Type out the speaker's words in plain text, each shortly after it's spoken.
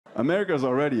America's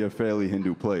already a fairly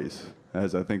Hindu place,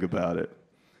 as I think about it.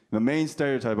 The main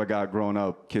stereotype I got growing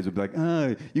up, kids would be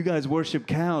like, you guys worship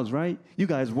cows, right? You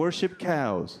guys worship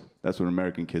cows. That's what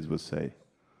American kids would say.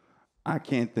 I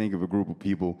can't think of a group of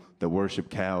people that worship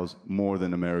cows more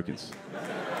than Americans.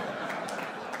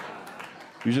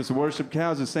 You just worship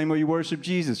cows the same way you worship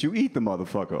Jesus. You eat the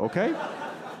motherfucker, okay?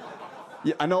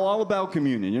 Yeah, I know all about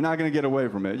communion. You're not going to get away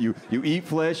from it. You eat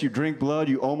flesh, you drink blood,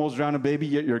 you almost drown a baby,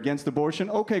 yet you're against abortion.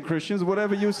 Okay, Christians,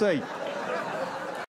 whatever you say.